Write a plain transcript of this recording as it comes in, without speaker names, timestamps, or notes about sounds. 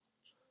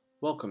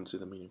Welcome to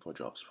the Meaningful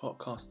Jobs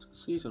Podcast,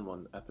 Season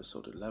 1,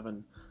 Episode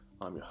 11.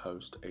 I'm your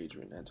host,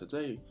 Adrian, and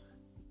today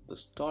the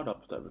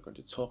startup that we're going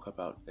to talk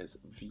about is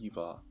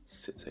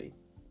VivaCity.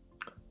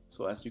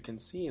 So as you can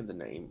see in the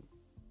name,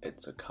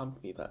 it's a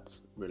company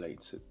that's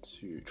related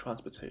to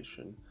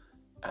transportation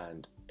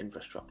and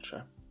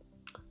infrastructure.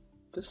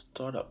 This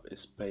startup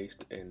is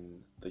based in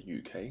the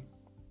UK,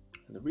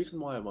 and the reason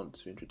why I want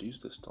to introduce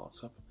this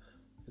startup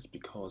is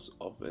because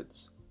of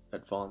its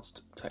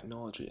advanced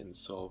technology in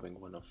solving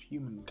one of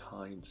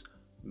humankind's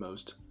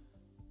most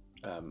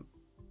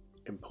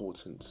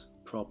important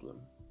problem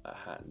at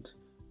hand,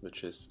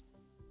 which is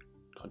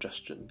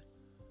congestion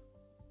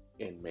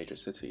in major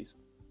cities.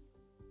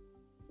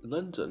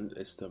 London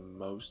is the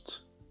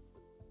most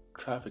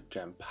traffic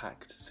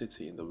jam-packed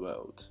city in the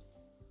world,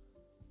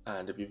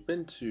 and if you've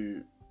been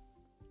to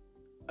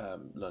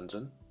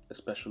London,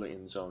 especially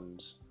in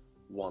zones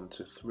 1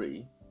 to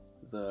 3,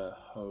 the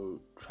whole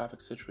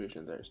traffic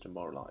situation there is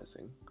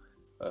demoralizing.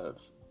 A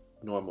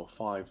normal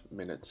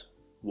 5-minute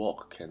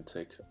walk can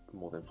take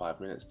more than 5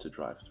 minutes to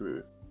drive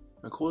through.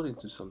 According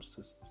to some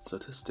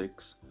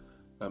statistics,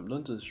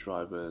 London's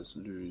drivers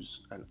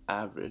lose an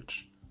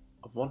average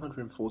of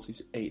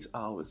 148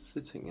 hours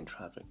sitting in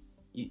traffic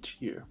each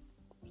year.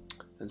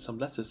 In some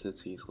lesser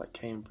cities like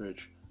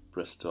Cambridge,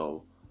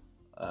 Bristol,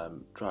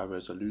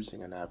 drivers are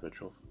losing an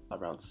average of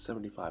around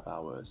 75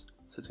 hours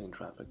sitting in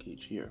traffic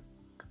each year.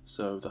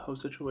 So the whole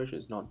situation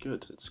is not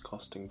good. It's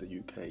costing the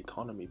UK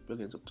economy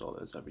billions of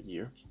dollars every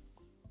year,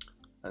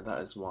 and that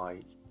is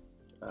why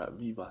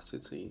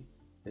VivaCity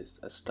is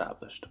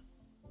established.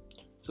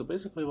 So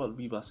basically what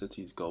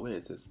VivaCity's goal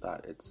is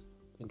that it's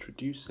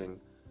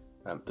introducing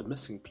the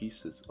missing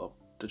pieces of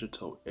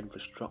digital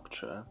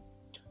infrastructure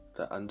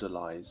that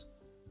underlies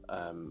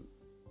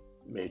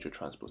major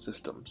transport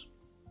systems.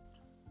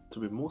 To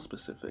be more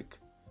specific,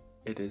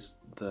 it is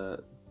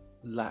the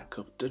lack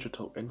of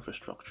digital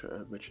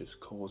infrastructure which is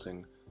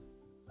causing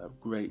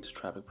great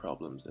traffic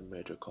problems in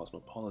major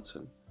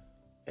cosmopolitan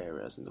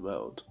areas in the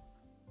world.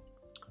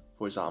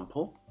 For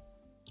example,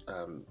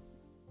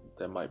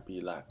 there might be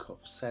lack of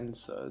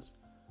sensors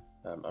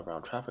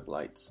around traffic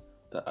lights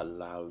that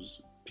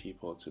allows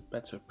people to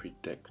better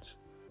predict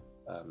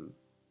and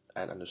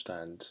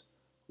understand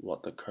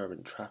what the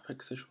current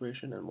traffic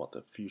situation and what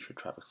the future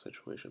traffic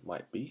situation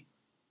might be.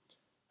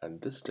 And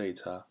this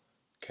data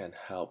can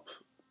help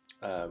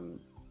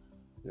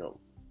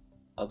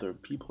other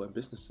people and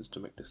businesses to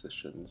make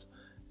decisions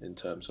in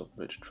terms of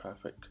which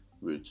traffic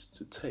routes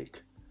to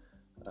take.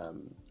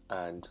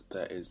 And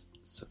there is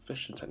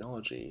sufficient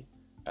technology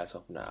as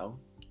of now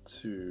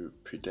to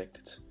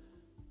predict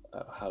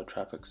how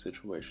traffic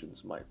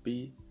situations might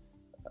be.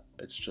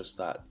 It's just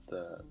that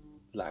the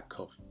lack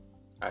of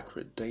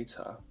accurate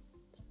data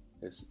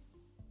is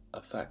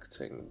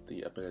affecting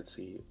the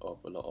ability of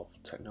a lot of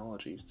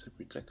technologies to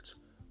predict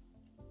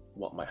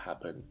what might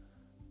happen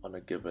on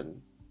a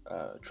given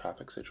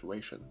traffic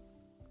situation.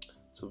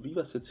 So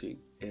VivaCity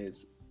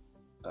is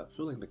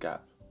filling the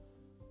gap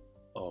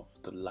of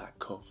the lack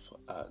of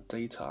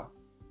data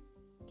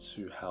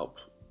to help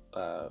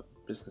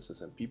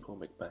businesses and people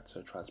make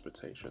better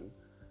transportation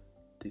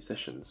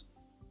decisions.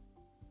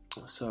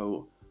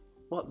 So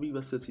what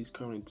VivaCity is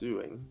currently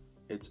doing,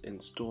 it's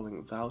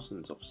installing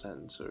thousands of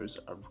sensors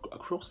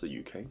across the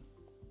UK,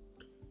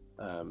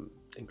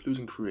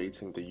 including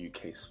creating the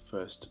UK's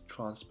first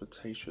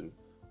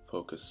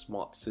transportation-focused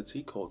smart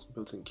city called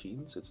Milton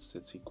Keynes. It's a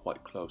city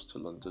quite close to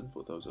London,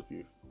 for those of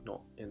you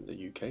not in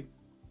the UK.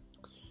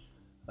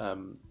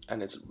 And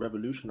it's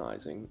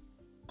revolutionizing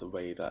the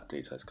way that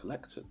data is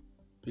collected,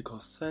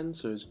 because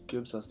sensors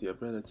gives us the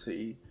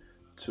ability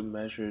to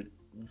measure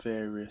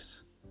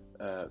various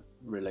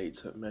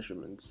related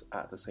measurements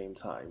at the same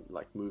time,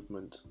 like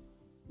movement,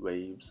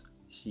 waves,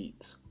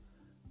 heat,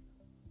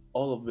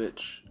 all of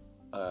which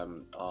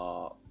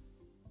are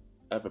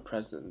ever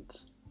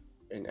present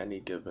in any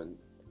given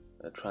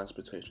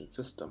transportation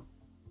system.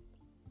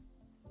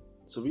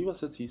 So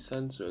VivaCity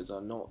sensors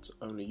are not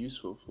only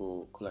useful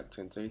for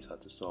collecting data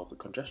to solve the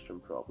congestion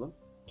problem,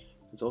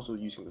 it's also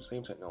using the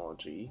same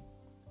technology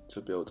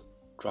to build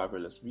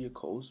driverless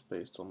vehicles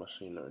based on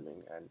machine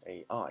learning and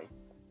AI,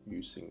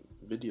 using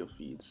video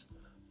feeds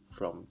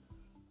from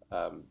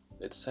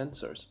its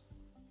sensors.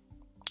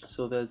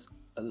 So there's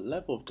a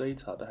level of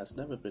data that has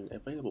never been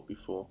available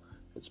before.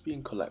 It's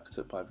being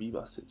collected by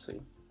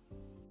VivaCity.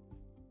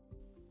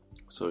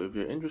 So if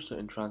you're interested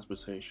in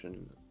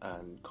transportation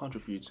and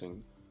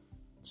contributing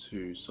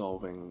to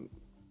solving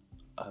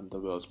the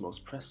world's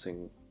most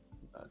pressing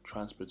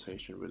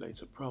transportation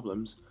related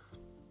problems,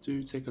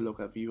 do take a look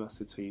at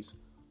VivaCity's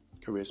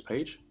careers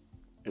page.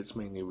 It's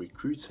mainly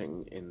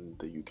recruiting in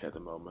the UK at the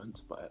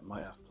moment, but it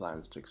might have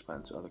plans to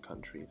expand to other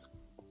countries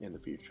in the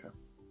future.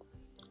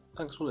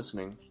 Thanks for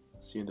listening.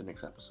 See you in the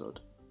next episode.